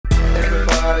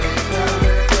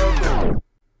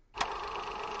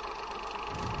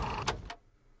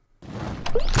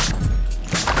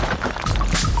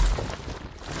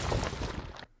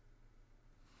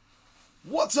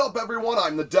What's up, everyone?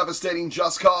 I'm the devastating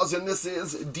Just Cause, and this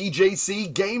is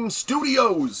DJC Game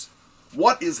Studios.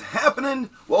 What is happening?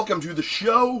 Welcome to the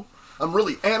show. I'm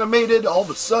really animated all of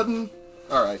a sudden.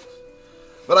 Alright.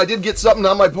 But I did get something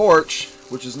on my porch,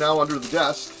 which is now under the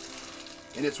desk.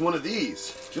 And it's one of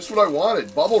these. Just what I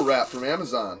wanted. Bubble wrap from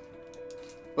Amazon.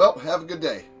 Well, have a good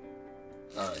day.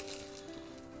 Alright.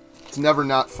 It's never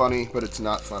not funny, but it's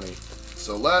not funny.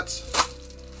 So let's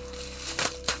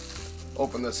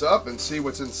open this up and see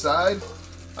what's inside.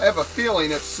 I have a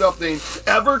feeling it's something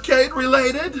Evercade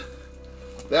related.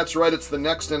 That's right, it's the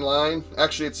next in line.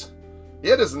 Actually,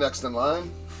 it is the next in line.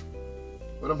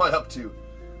 What am I up to?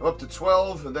 I'm up to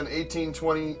 12, and then 18,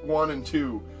 21, and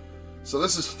 2. So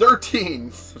this is 13,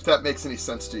 if that makes any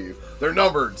sense to you. They're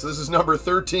numbered. So this is number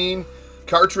 13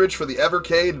 cartridge for the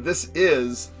Evercade. This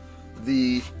is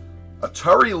the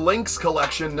Atari Lynx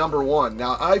Collection #1.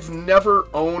 Now, I've never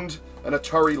owned an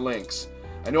Atari Lynx.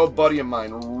 I know a buddy of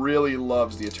mine really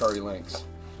loves the Atari Lynx.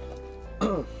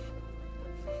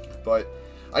 But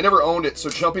I never owned it,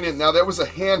 so jumping in... Now, that was a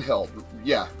handheld.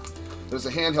 Yeah, there's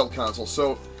a handheld console.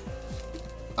 So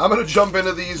I'm going to jump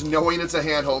into these knowing it's a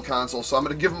handheld console. So I'm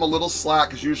going to give them a little slack,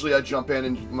 because usually I jump in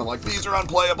and I'm like, these are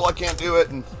unplayable, I can't do it.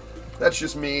 And that's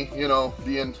just me, you know,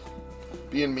 being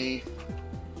me.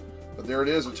 But there it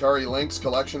is, Atari Lynx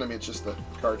Collection. I mean, it's just the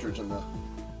cartridge and the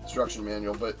instruction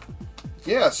manual, but...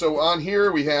 Yeah, so on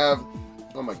here we have,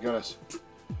 oh my goodness,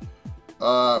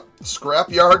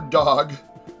 Scrapyard Dog,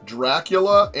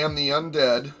 Dracula and the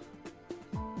Undead,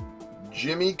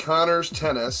 Jimmy Connors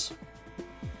Tennis,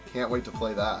 can't wait to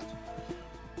play that,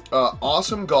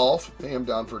 Awesome Golf, hey, I'm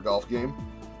down for a golf game,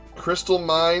 Crystal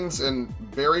Mines and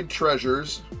Buried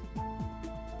Treasures,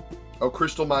 oh,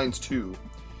 Crystal Mines 2,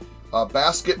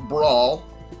 Basket Brawl,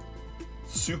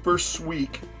 Super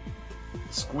Squeak,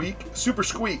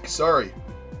 sorry.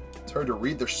 It's hard to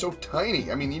read, they're so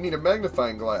tiny. I mean, you need a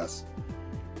magnifying glass.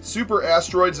 Super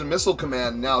Asteroids and Missile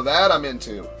Command, now that I'm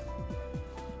into.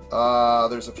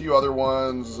 There's a few other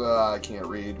ones, I can't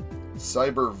read.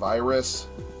 Cyber Virus,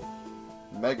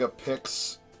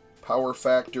 Megapix, Power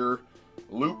Factor,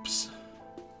 Loops,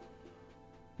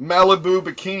 Malibu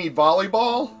Bikini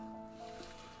Volleyball.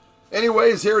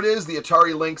 Anyways, here it is, the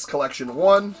Atari Lynx Collection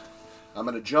 1. I'm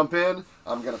going to jump in.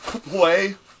 I'm going to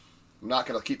play. I'm not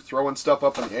going to keep throwing stuff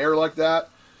up in the air like that.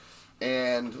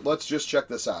 And let's just check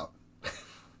this out.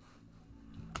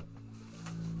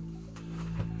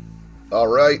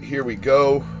 Alright, here we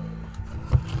go.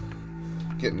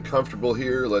 Getting comfortable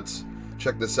here. Let's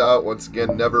check this out. Once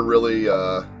again, never really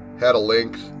had a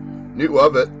Lynx. Knew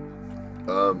of it.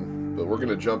 But we're going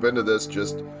to jump into this.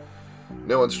 Just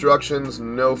no instructions,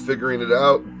 no figuring it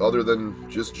out, other than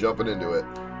just jumping into it.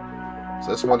 So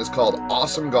this one is called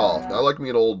Awesome Golf. Now, I like me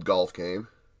an old golf game.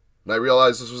 And I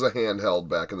realized this was a handheld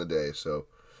back in the day, so...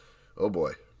 Oh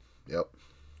boy. Yep.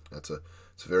 It's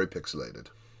very pixelated.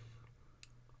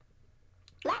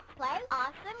 Let's play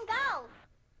Awesome Golf.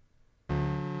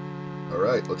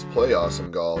 Alright, let's play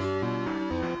Awesome Golf.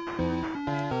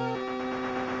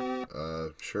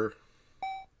 Sure.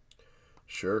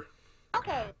 Sure.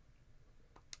 Okay.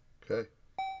 Okay.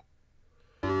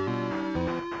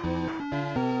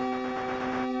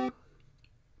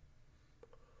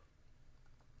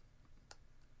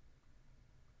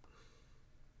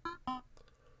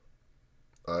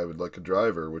 I would like a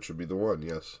driver, which would be the one,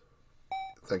 yes.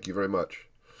 Thank you very much.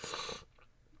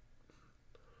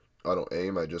 I don't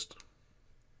aim, I just...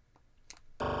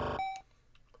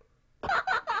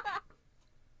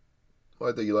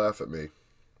 Why'd they laugh at me?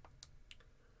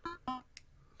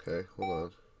 Okay, hold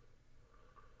on.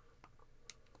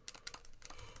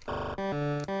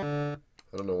 I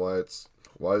don't know why it's...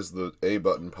 Why is the A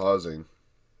button pausing?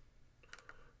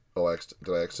 Oh,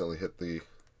 did I accidentally hit the...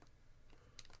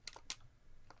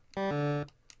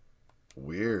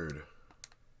 Weird.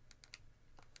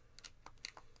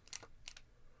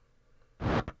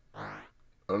 I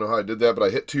don't know how I did that, but I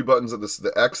hit two buttons,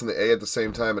 the X and the A at the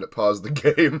same time, and it paused the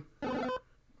game.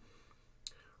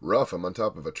 Rough, I'm on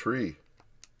top of a tree.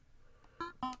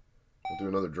 I'll do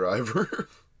another driver.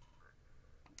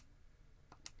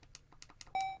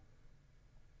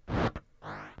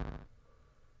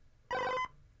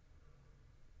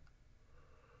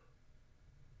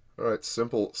 Alright,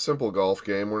 simple golf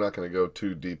game. We're not going to go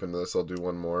too deep into this. I'll do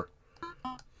one more.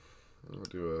 I'll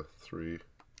do a 3.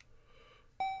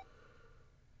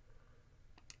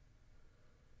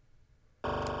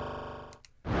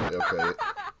 Okay.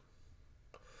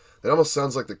 It almost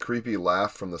sounds like the creepy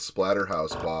laugh from the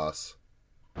Splatterhouse boss.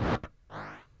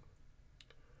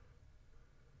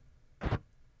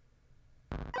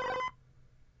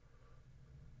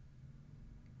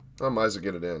 I might as well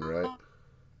get it in, right?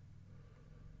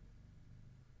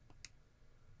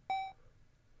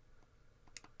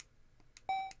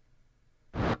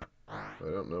 I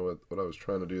don't know what I was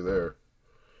trying to do there.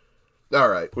 All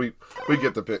right, we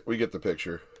get the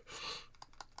picture.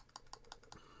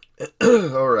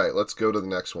 All right, let's go to the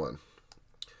next one.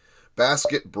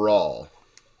 Basket Brawl.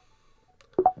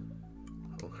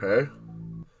 Okay.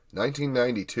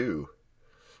 1992.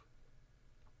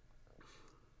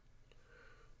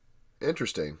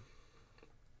 Interesting.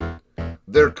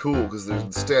 They're cool because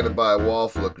they're standing by a wall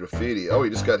full of graffiti. Oh, he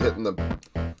just got hit in the...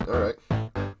 Alright.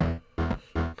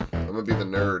 I'm gonna be the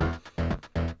nerd.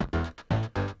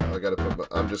 I gotta put...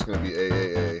 I'm just gonna be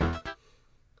AAA.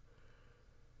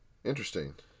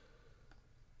 Interesting.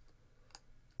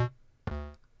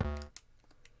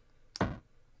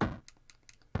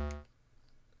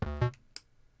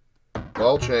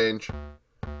 Ball change.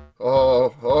 Oh,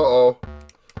 uh-oh.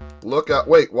 Look out.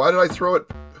 Wait, why did I throw it?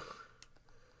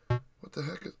 What the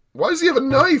heck is... Why does he have a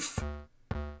knife?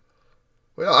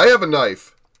 Well, I have a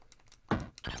knife.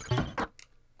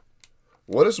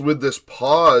 What is with this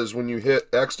pause when you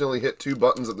accidentally hit two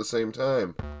buttons at the same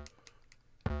time?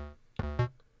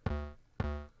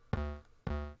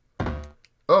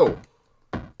 Oh.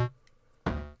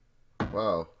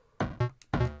 Wow.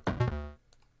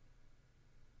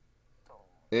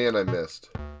 And I missed.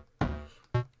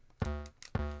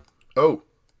 Oh.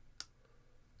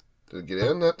 Did it get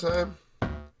in that time?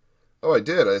 Oh, I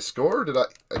did. I scored? Did I?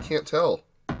 I can't tell.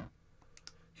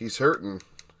 He's hurting.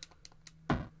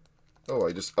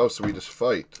 Oh, so we just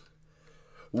fight.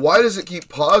 Why does it keep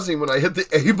pausing when I hit the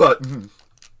A button?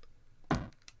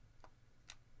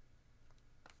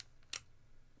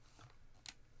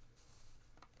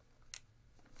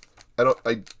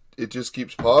 It just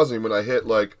keeps pausing when I hit,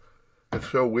 like, it's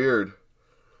so weird.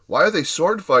 Why are they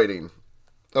sword fighting?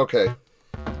 Okay.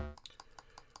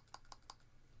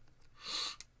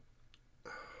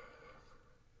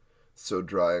 So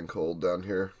dry and cold down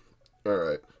here.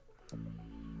 Alright.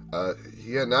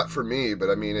 Yeah, not for me, but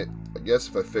I mean, I guess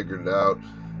if I figured it out,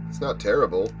 it's not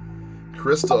terrible.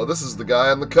 Crystal, this is the guy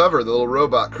on the cover, the little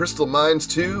robot. Crystal Mines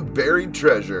 2, Buried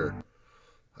Treasure.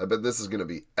 I bet this is going to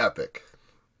be epic.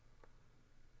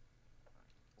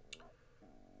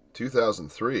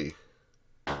 2003.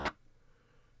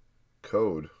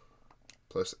 Code.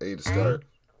 Plus A to start.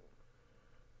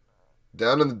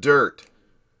 Down in the dirt.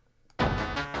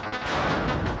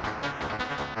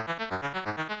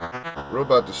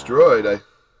 Robot destroyed. I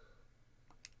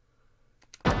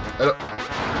don't...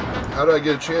 How do I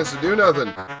get a chance to do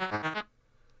nothing?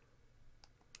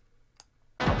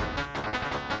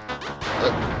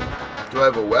 Do I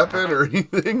have a weapon or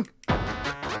anything?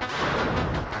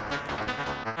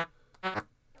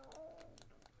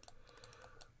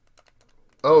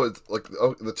 Oh, it's like,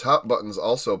 oh, the top buttons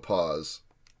also pause.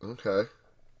 Okay.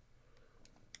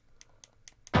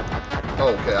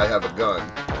 Oh, okay, I have a gun.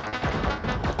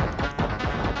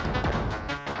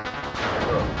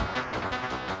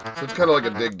 Oh. So it's kind of like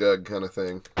a Dig Dug kind of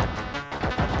thing.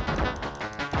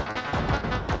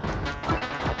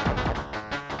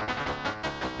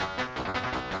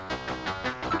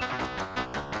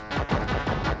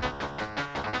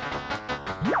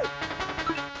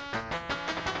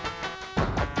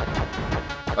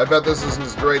 I bet this isn't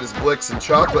as great as Blix and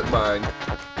Chocolate Mine.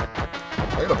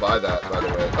 I gotta buy that, by the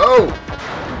way. Oh!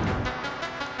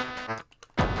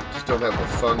 Just don't have the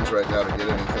funds right now to get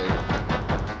anything.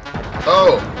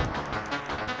 Oh!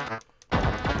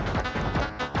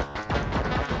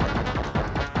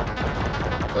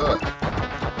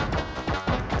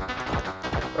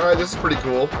 Alright, this is pretty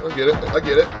cool. I get it. I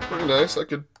get it. Pretty nice. I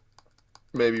could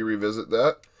maybe revisit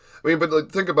that. I mean, but like,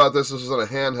 think about this. This was on a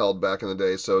handheld back in the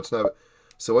day, so it's not...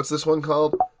 So what's this one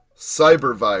called?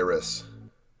 Cyber Virus.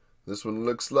 This one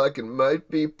looks like it might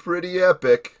be pretty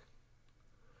epic.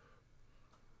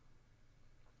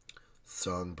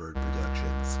 Songbird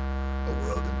Productions. A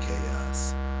world in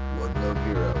chaos. One lone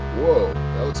hero. Whoa,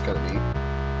 that looks kind of neat.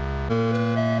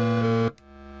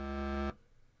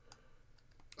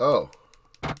 Oh.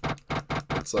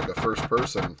 It's like a first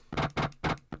person.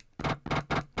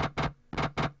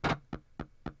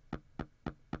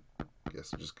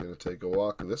 Guess I'm just gonna take a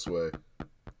walk this way.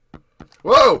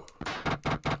 Whoa!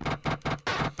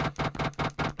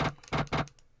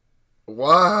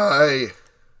 Why?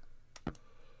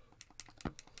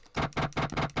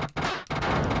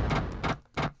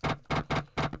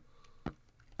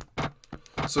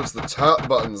 So it's the top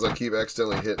buttons I keep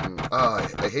accidentally hitting. Ah,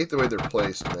 I hate the way they're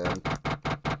placed, man.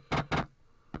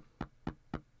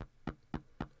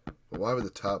 Why would the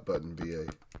top button be a...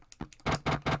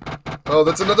 Oh,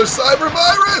 that's another cyber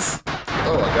virus!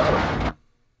 Oh, I got him.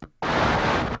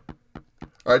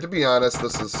 Alright, to be honest,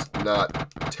 this is not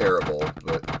terrible,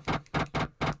 but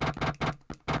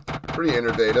pretty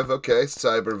innovative. Okay,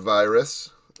 cyber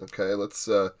virus. Okay, let's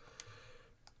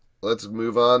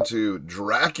move on to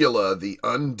Dracula the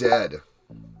Undead.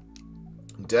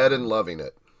 Dead and loving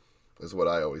it is what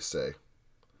I always say.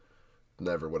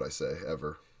 Never would I say,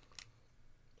 ever.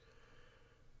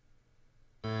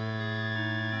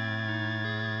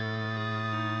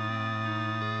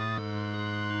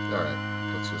 Alright,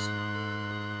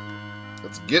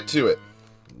 let's get to it.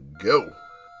 Go.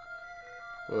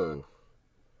 Whoa.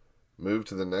 Move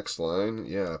to the next line?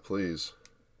 Yeah, please.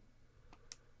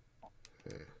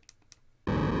 Okay.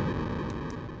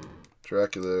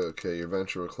 Dracula, okay, your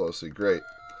venture closely. Great.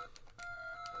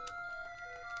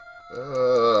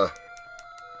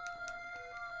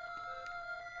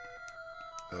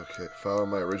 Okay, follow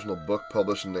my original book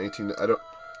published in 19...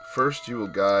 First, you will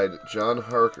guide John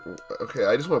Harker... Okay,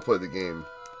 I just want to play the game.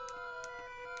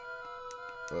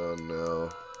 Oh, no.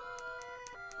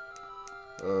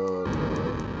 Oh,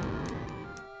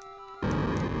 no.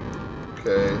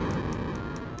 Okay.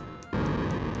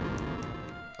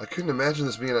 I couldn't imagine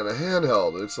this being on a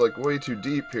handheld. It's, like, way too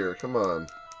deep here. Come on.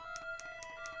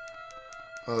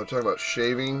 Oh, they're talking about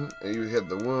shaving. You had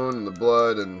the wound and the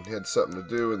blood and had something to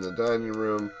do in the dining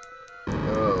room.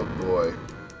 Oh, boy.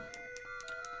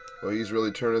 Well, he's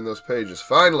really turning those pages.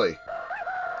 Finally!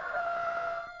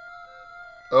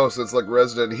 Oh, so it's like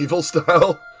Resident Evil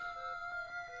style?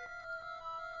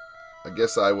 I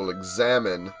guess I will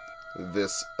examine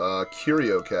this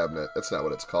curio cabinet. That's not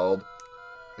what it's called.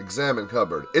 Examine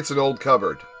cupboard. It's an old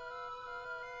cupboard.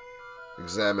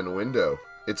 Examine window.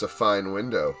 It's a fine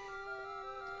window.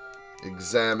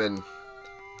 Examine...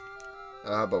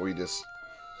 how about we just...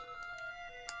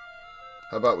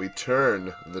 How about we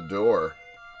turn the door?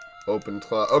 Open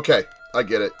closet. Okay, I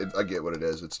get it. I get what it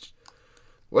is. It's...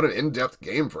 What an in-depth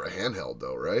game for a handheld,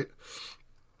 though, right?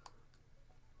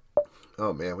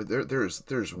 Oh, man.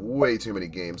 There's way too many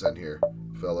games on here,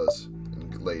 fellas.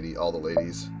 And all the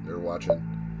ladies that are watching.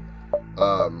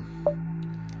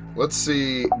 Let's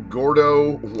see.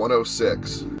 Gordo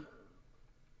 106.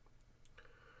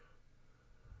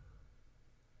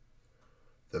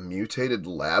 The mutated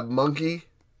lab monkey?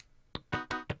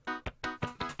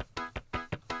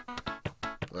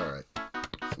 Alright.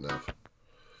 That's enough.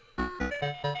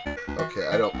 Okay,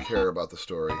 I don't care about the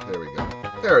story. There we go.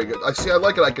 There we go. I see, I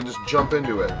like it. I can just jump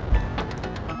into it.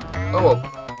 Oh,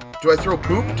 do I throw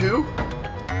poop, too?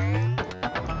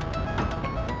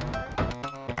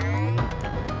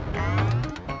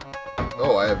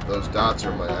 Oh, I have those dots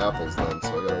are my apples then,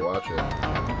 so I gotta watch it.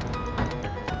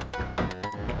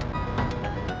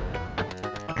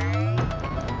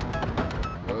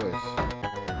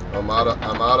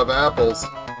 I'm out of apples.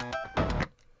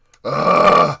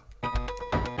 Ugh!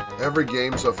 Every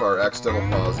game so far, accidental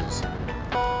pauses.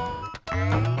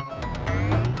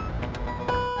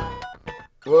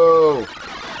 Whoa!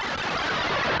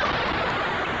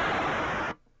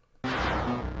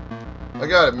 I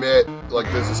gotta admit,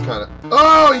 like, this is kind of...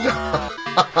 Oh!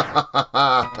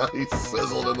 He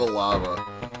sizzled in the lava.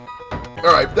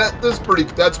 Alright, that's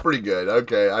pretty good.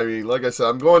 Okay, I mean, like I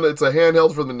said, it's a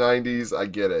handheld from the 90s. I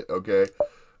get it, okay?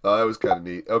 That was kind of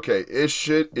neat. Okay,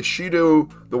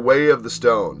 Ishido, The Way of the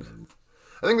Stone.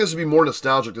 I think this would be more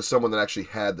nostalgic to someone that actually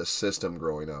had the system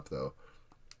growing up, though.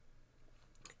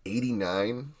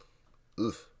 89?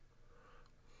 Ugh.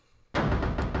 Oh,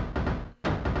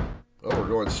 we're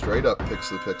going straight up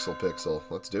pixel, pixel, pixel.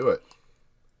 Let's do it.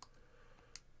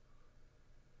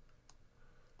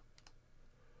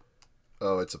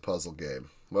 Oh, it's a puzzle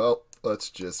game. Well, let's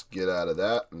just get out of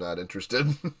that. I'm not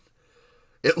interested.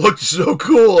 It looked so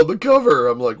cool on the cover.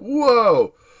 I'm like,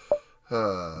 whoa.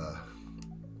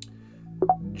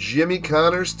 Jimmy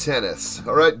Connor's Tennis.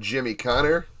 All right, Jimmy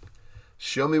Connor.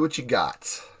 Show me what you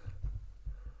got.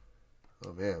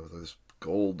 Oh, man, with those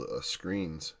gold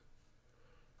screens.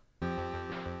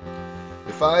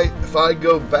 If I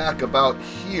go back about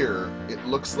here, it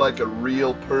looks like a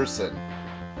real person.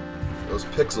 Those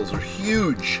pixels are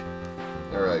huge.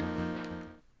 All right.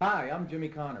 Hi, I'm Jimmy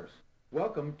Connors.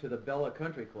 Welcome to the Bella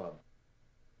Country Club.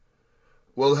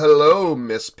 Well, hello,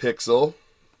 Miss Pixel.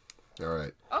 All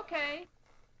right. Okay.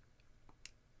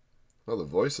 Well, the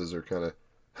voices are kind of...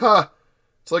 Ha!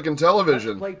 It's like in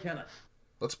television. Let's play tennis.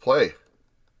 Let's play.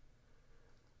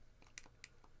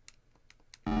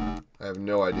 I have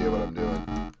no idea what I'm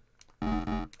doing.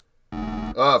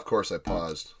 Oh, of course I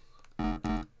paused.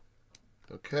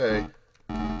 Okay.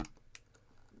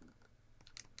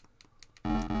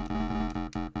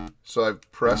 So I've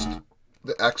pressed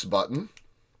the X button.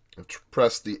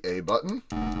 press the A button.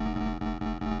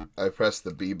 I press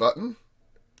the B button.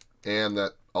 And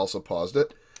that also paused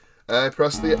it. And I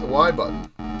press the Y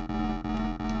button.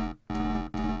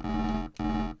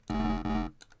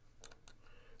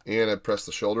 And I press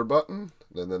the shoulder button.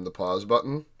 And then the pause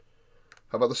button.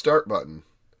 How about the start button?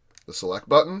 The select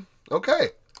button? Okay.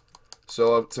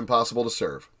 So it's impossible to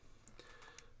serve.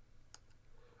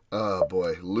 Oh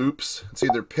boy, loops. It's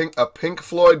either a Pink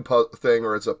Floyd thing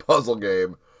or it's a puzzle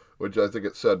game, which I think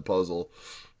it said puzzle.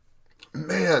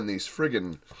 Man, these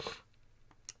friggin'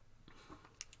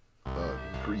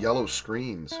 yellow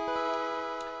screens.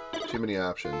 Too many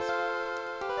options.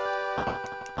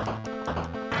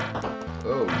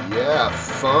 Oh yeah,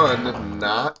 fun,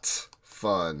 not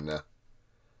fun.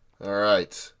 All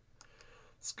right.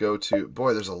 Let's go to...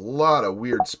 Boy, there's a lot of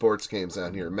weird sports games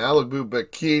down here. Malibu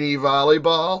Bikini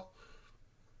Volleyball.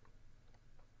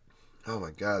 Oh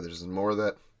my god, there's more of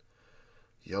that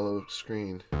yellow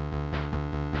screen.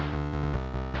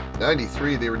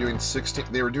 93, they were doing 16...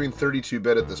 They were doing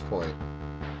 32-bit at this point.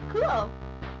 Cool.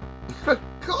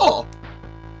 Cool.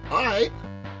 Alright.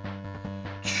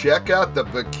 Check out the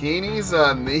bikinis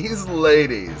on these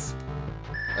ladies.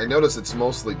 I notice it's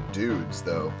mostly dudes,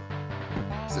 though.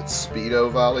 Is it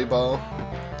Speedo Volleyball?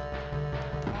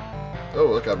 Oh,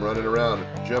 look, I'm running around,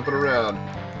 jumping around.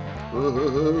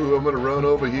 Ooh, I'm going to run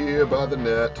over here by the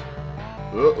net.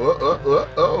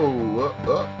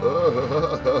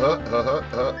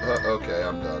 Okay,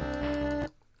 I'm done.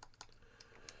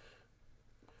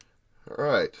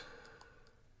 Alright.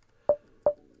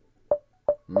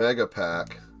 Mega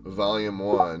Pack, Volume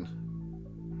 1.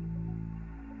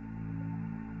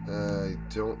 I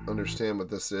don't understand what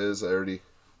this is. I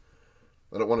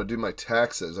don't want to do my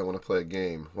taxes. I want to play a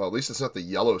game. Well, at least it's not the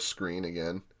yellow screen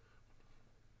again.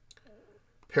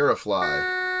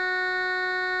 Parafly.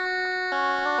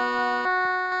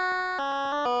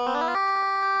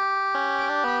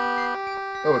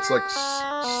 Oh, it's like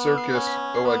circus.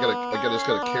 Oh, I just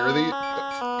gotta carry the...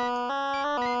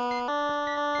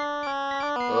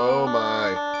 Oh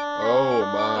my. Oh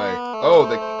my. Oh,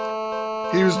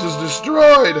 he was just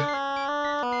destroyed!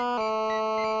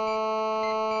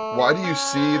 Why do you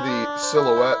see the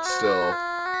silhouette still?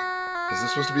 Is this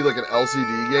supposed to be like an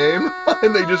LCD game?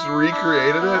 And they just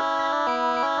recreated it?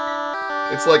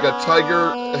 It's like a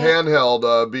Tiger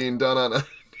handheld being done on a...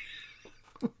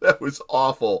 That was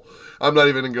awful. I'm not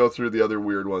even going to go through the other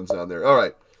weird ones down there.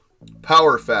 Alright.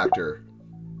 Power Factor.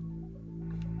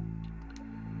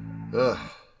 Ugh.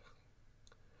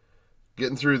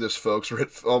 Getting through this, folks. We're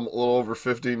at a little over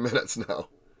 15 minutes now.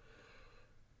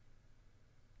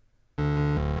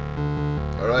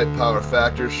 Alright, Power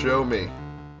Factor, show me.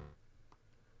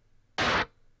 I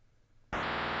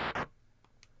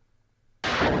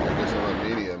guess I'm on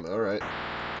medium. Alright.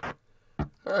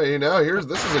 Alright, now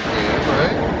this is a game,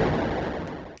 right?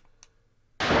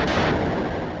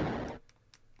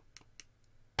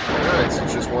 Alright, so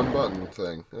it's just one button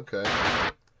thing. Okay.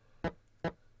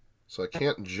 So I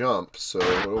can't jump, so...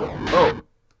 Oh!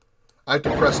 I have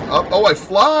to press up. Oh, I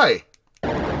fly!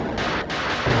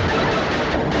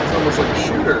 It's almost like a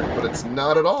shooter, but it's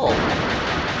not at all.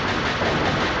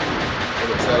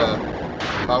 Oh, is that a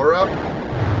power-up?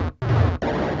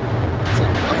 It's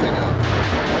like nothing up.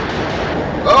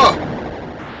 Oh!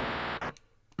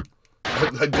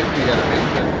 I did the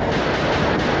animation.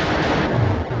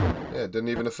 Yeah, it didn't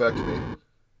even affect me.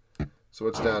 So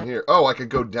what's down here? Oh, I could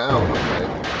go down. Okay.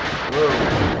 Whoa.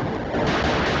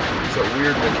 It's a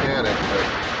weird mechanic, but...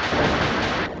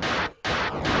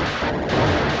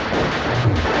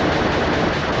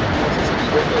 Since if you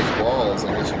hit those walls, I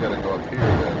guess you gotta go up here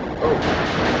then. Oh!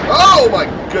 Oh my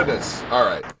goodness!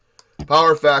 Alright.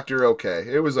 Power Factor, okay.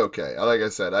 It was okay. Like I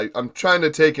said, I'm trying to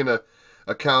take into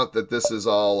account that this is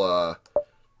all,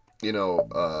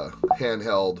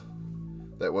 handheld.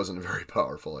 That wasn't very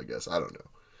powerful, I guess. I don't know.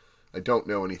 I don't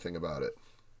know anything about it.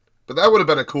 But that would have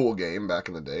been a cool game back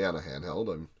in the day on a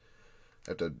handheld.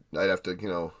 I'd have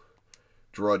to,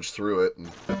 drudge through it. And...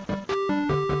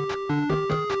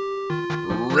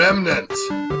 Remnant!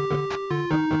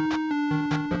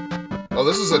 Oh,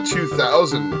 this is a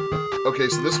 2000. Okay,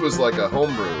 so this was like a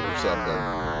homebrew or something.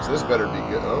 So this better be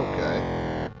good.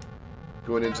 Okay.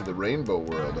 Going into the rainbow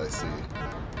world, I see.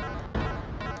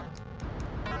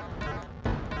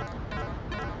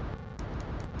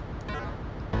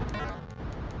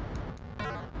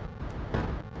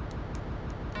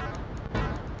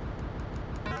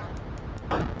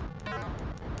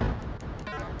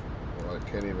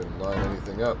 Can't even line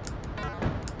anything up.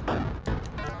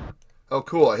 Oh,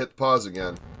 cool. I hit the pause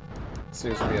again.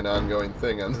 Seems to be an ongoing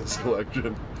thing on this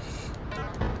collection.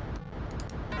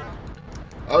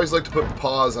 I always like to put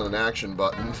pause on an action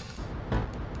button.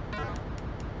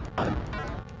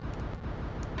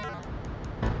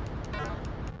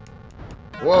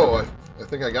 Whoa, I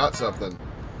think I got something.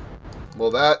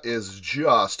 Well, that is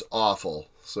just awful.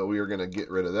 So we are going to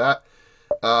get rid of that.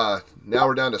 Now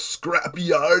we're down to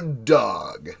Scrapyard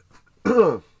Dog.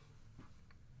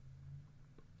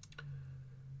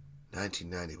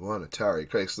 1991 Atari.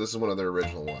 Okay, so this is one of their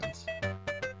original ones.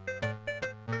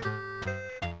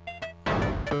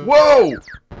 Whoa!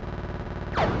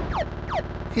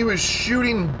 He was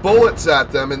shooting bullets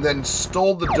at them and then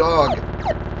stole the dog.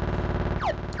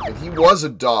 And he was a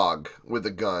dog with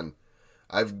a gun.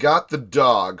 I've got the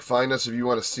dog. Find us if you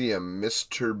want to see him.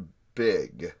 Mr.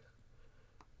 Big.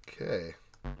 Okay.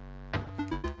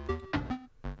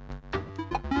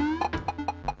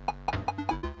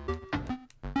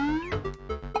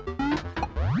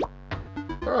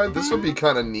 Alright, this would be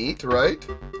kind of neat, right?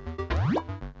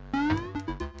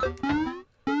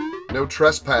 No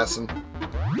trespassing.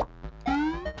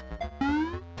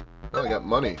 Oh, I got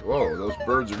money. Whoa, those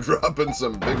birds are dropping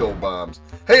some big old bombs.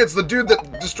 Hey, it's the dude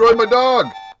that destroyed my dog!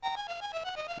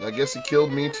 I guess he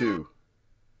killed me too.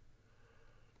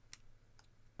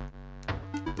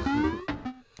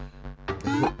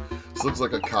 This looks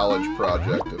like a college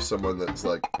project of someone that's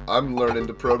like, I'm learning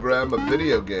to program a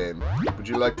video game. Would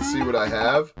you like to see what I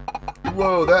have?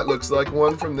 Whoa, that looks like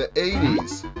one from the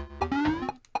 80s.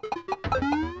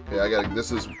 Okay,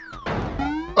 this is...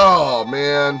 Oh,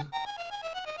 man.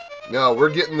 No, we're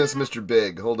getting this Mr.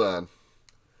 Big. Hold on.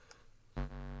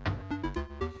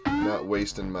 Not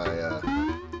wasting my, There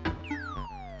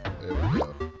we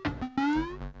go.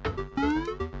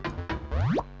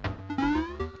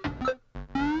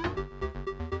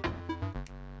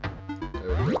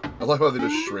 There we go. I like how they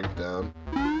just shrink down.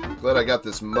 Glad I got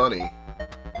this money.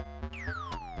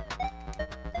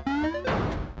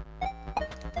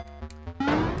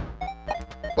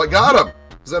 Well, I got him!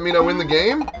 Does that mean I win the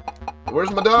game?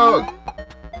 Where's my dog?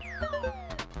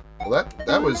 Well,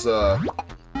 that was,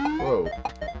 whoa.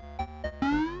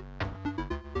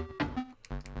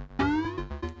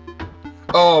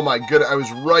 Oh my goodness, I was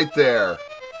right there.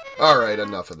 Alright,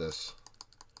 enough of this.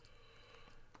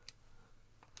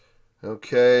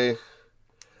 Okay.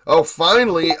 Oh,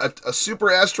 finally, a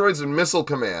Super Asteroids and Missile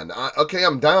Command. Okay,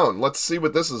 I'm down. Let's see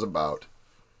what this is about.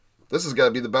 This has got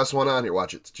to be the best one on here.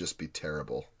 Watch it just be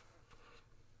terrible.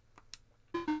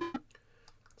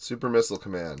 Super Missile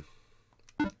Command.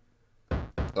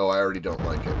 Oh, I already don't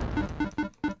like it.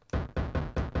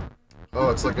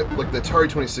 Oh, it's like the Atari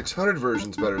 2600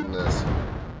 version's better than this.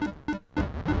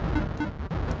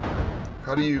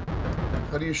 How do you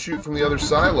shoot from the other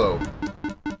silo?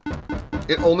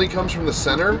 It only comes from the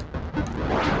center?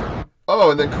 Oh,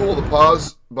 and then cool, the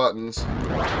pause buttons.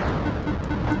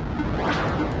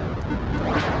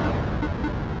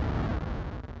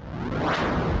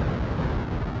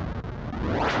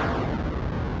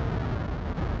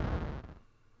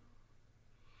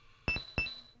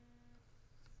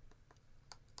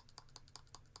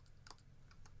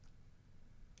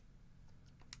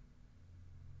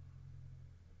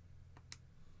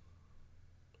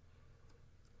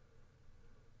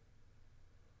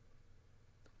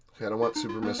 Okay, I don't want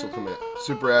Super Missile Command.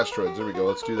 Super Asteroids. There we go.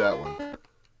 Let's do that one.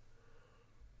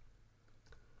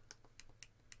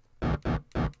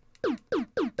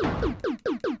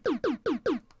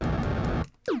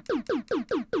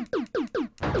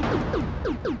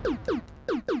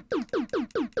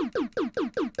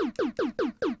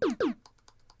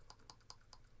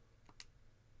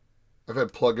 I've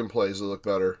had plug and plays that look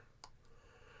better.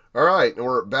 Alright, and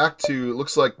we're back to,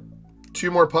 looks like, 2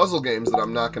 more puzzle games that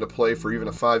I'm not going to play for even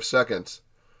a 5 seconds.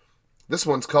 This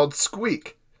one's called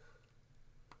Squeak.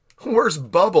 Where's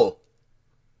Bubble?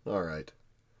 Alright.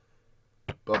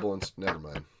 Bubble and... never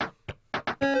mind.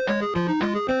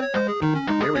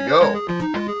 Here we go.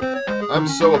 I'm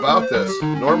so about this.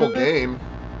 Normal game.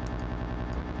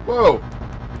 Whoa!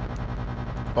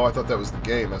 Oh, I thought that was the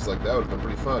game. I was like, that would have been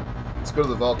pretty fun. Let's go to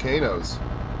the volcanoes.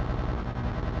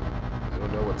 I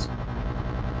don't know what's...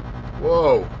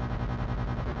 Whoa!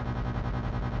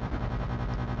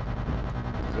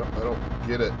 I don't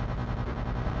get it.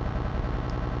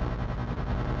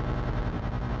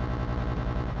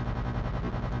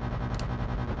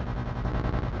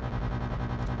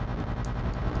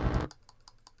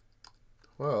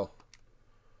 Well,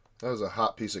 that was a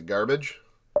hot piece of garbage.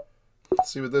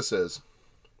 Let's see what this is.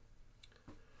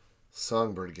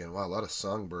 Songbird again. Wow, a lot of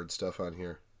Songbird stuff on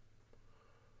here.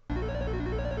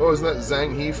 Oh, isn't that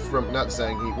Zhang He from... not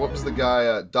Zhang He. What was the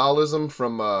guy? Dalism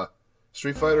from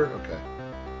Street Fighter? Okay.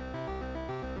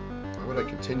 Why would I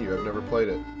continue? I've never played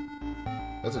it.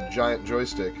 That's a giant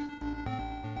joystick.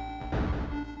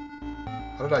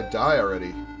 How did I die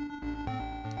already?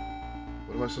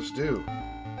 What am I supposed to do?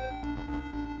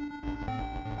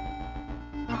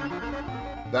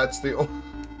 That's the...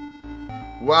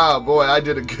 Wow, boy, I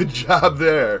did a good job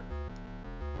there.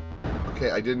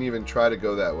 Okay, I didn't even try to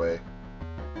go that way.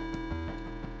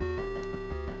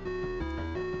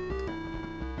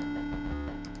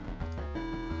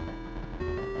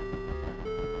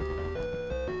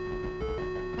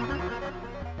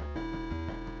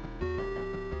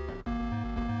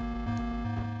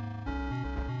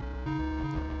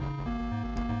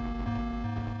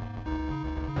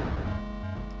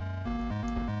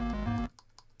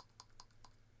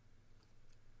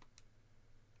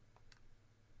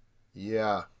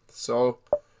 Yeah, so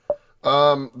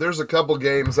there's a couple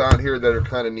games on here that are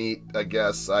kind of neat, I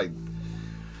guess. I'm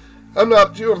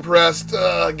not too impressed.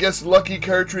 I guess Lucky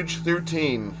Cartridge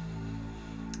 13.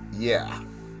 Yeah.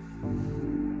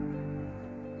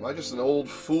 Am I just an old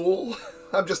fool?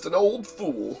 I'm just an old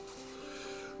fool.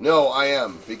 No, I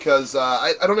am, because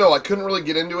I don't know, I couldn't really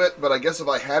get into it, but I guess if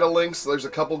I had a Lynx, there's a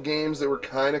couple games that were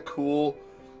kind of cool.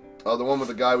 The one where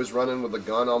the guy was running with a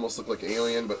gun, almost looked like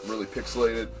Alien, but really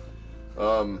pixelated.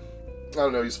 I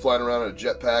don't know, he's flying around in a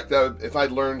jetpack. That would, if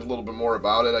I'd learned a little bit more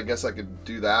about it, I guess I could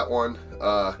do that one.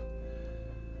 The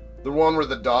one where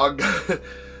the dog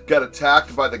got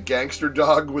attacked by the gangster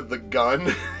dog with the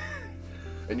gun,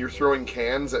 and you're throwing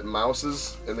cans at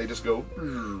mouses, and they just go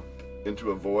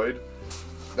into a void.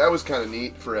 That was kind of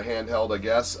neat for a handheld, I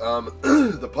guess.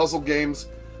 The puzzle games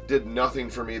did nothing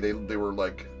for me. They were,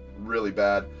 like, really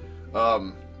bad.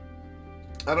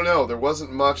 I don't know, there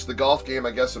wasn't much. The golf game,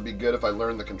 I guess, would be good if I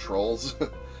learned the controls.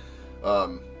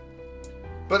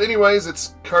 But anyways,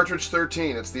 it's Cartridge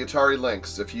 13. It's the Atari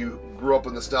Lynx. If you grew up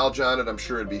with nostalgia on it, I'm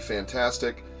sure it'd be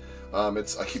fantastic. I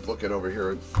keep looking over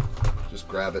here and just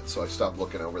grab it, so I stopped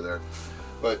looking over there.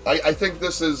 But I think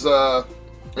this is, I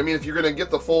mean, if you're going to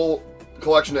get the full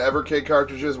collection of Evercade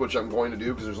cartridges, which I'm going to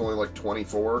do because there's only like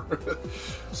 24,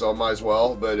 so I might as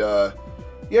well. But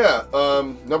yeah,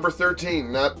 number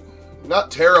 13,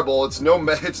 not terrible. It's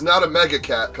not a Mega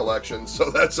Cat collection, so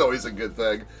that's always a good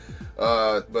thing.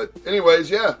 But anyways,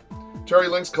 yeah, Atari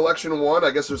Lynx Collection 1.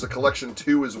 I guess there's a Collection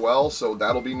 2 as well, so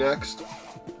that'll be next.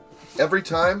 Every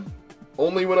time,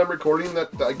 only when I'm recording that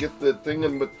I get the thing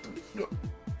and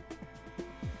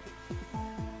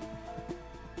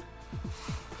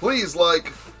please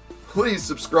like, please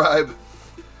subscribe,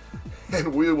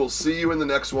 and we will see you in the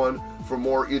next one for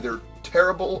more either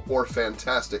terrible or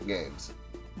fantastic games.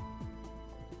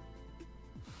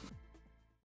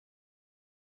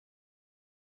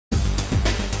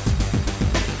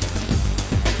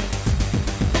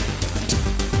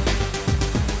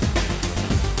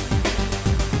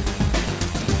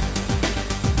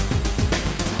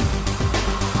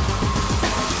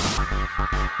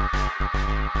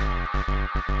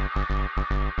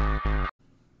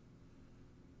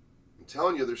 I'm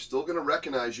telling you, they're still going to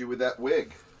recognize you with that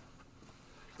wig.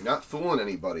 You're not fooling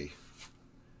anybody.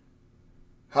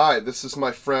 Hi, this is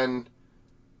my friend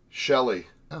Shelly.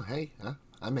 Oh, hey,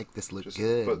 I make this look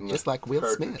good, just like Will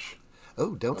Smith.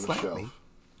 Oh, don't slap me.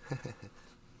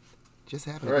 Just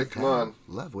having a good time. Come on.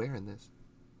 Love wearing this.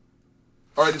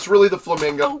 All right, it's really the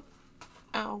flamingo. Ow.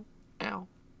 Ow.